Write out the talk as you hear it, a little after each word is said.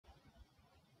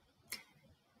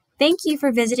Thank you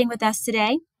for visiting with us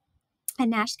today at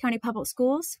Nash County Public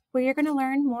Schools, where you're going to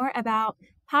learn more about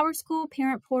PowerSchool,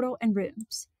 Parent Portal, and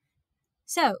Rooms.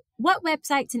 So, what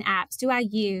websites and apps do I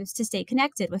use to stay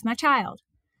connected with my child?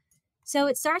 So,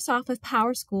 it starts off with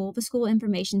PowerSchool, the school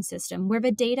information system, where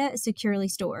the data is securely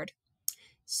stored.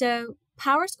 So,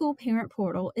 PowerSchool Parent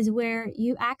Portal is where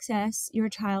you access your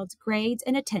child's grades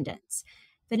and attendance.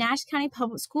 The Nash County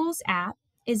Public Schools app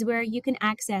is where you can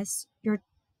access your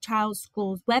child's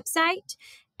school's website,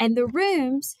 and the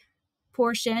Rooms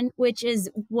portion, which is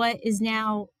what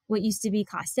used to be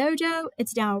Class Dojo,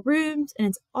 it's now Rooms, and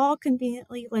it's all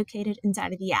conveniently located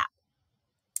inside of the app.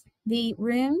 The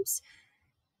Rooms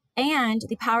and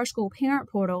the PowerSchool Parent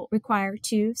Portal require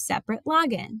two separate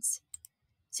logins.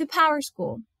 So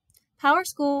PowerSchool.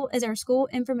 PowerSchool is our school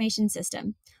information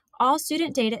system. All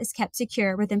student data is kept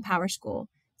secure within PowerSchool,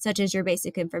 such as your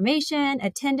basic information,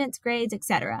 attendance, grades,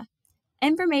 etc.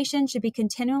 Information should be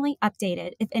continually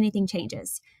updated if anything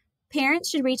changes. Parents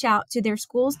should reach out to their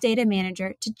school's data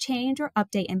manager to change or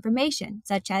update information,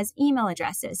 such as email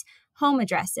addresses, home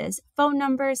addresses, phone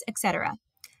numbers, etc.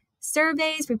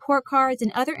 Surveys, report cards,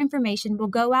 and other information will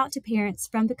go out to parents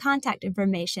from the contact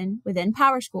information within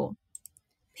PowerSchool.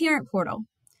 Parent Portal.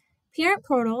 Parent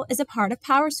Portal is a part of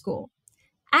PowerSchool.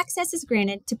 Access is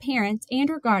granted to parents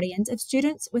and/or guardians of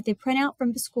students with a printout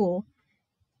from the school.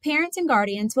 Parents and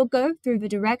guardians will go through the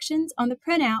directions on the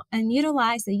printout and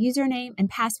utilize the username and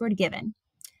password given.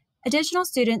 Additional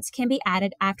students can be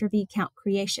added after the account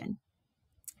creation.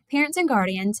 Parents and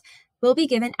guardians will be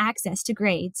given access to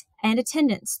grades and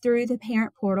attendance through the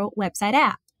Parent Portal website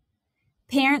app.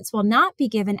 Parents will not be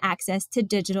given access to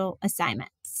digital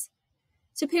assignments.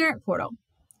 So Parent Portal.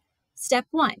 Step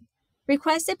 1.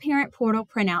 Request a Parent Portal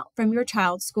printout from your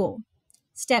child's school.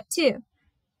 Step 2.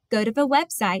 Go to the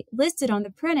website listed on the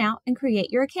printout and create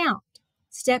your account.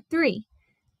 Step 3.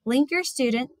 Link your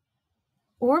student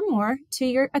or more to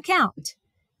your account.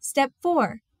 Step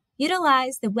 4.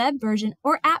 Utilize the web version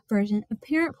or app version of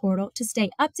Parent Portal to stay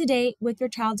up to date with your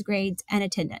child's grades and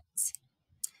attendance.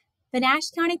 The Nash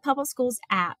County Public Schools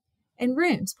app and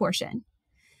Rooms portion.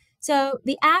 So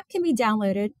the app can be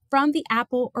downloaded from the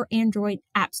Apple or Android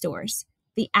app stores.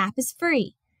 The app is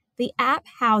free. The app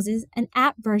houses an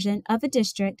app version of a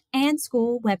district and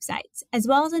school websites, as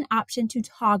well as an option to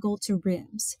toggle to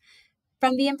Rooms.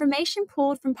 From the information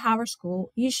pulled from PowerSchool,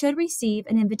 you should receive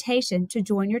an invitation to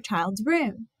join your child's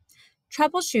room.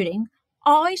 Troubleshooting.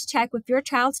 Always check with your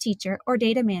child's teacher or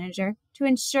data manager to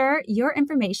ensure your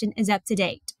information is up to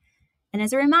date. And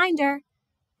as a reminder,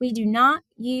 we do not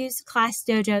use Class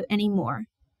Dojo anymore.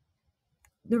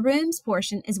 The Rooms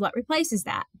portion is what replaces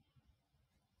that.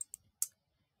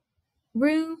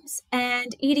 Rooms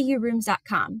and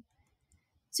edurooms.com.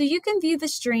 So you can view the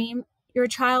stream, your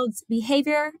child's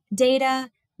behavior,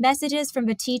 data, messages from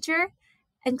the teacher,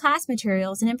 and class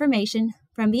materials and information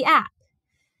from the app.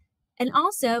 And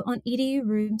also on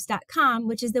edurooms.com,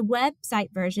 which is the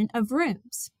website version of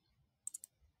Rooms.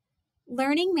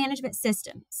 Learning Management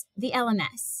Systems, the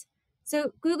LMS.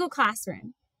 So Google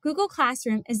Classroom. Google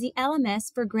Classroom is the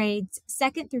LMS for grades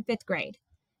 2nd through 5th grade.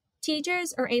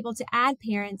 Teachers are able to add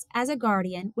parents as a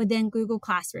guardian within Google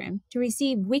Classroom to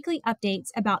receive weekly updates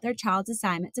about their child's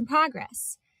assignments and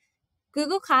progress.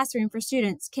 Google Classroom for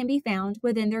students can be found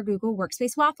within their Google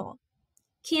Workspace Waffle.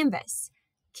 Canvas.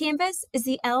 Canvas is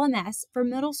the LMS for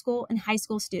middle school and high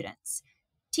school students.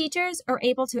 Teachers are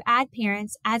able to add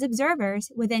parents as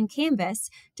observers within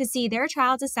Canvas to see their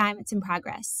child's assignments and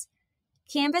progress.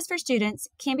 Canvas for students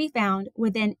can be found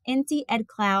within NC Ed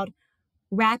Cloud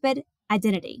Rapid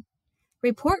Identity.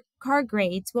 Report card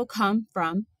grades will come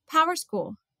from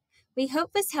PowerSchool. We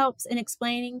hope this helps in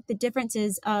explaining the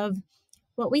differences of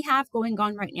what we have going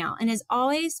on right now. And as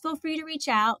always, feel free to reach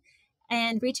out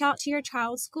to your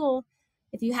child's school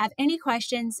if you have any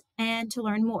questions and to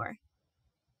learn more.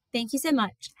 Thank you so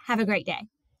much. Have a great day.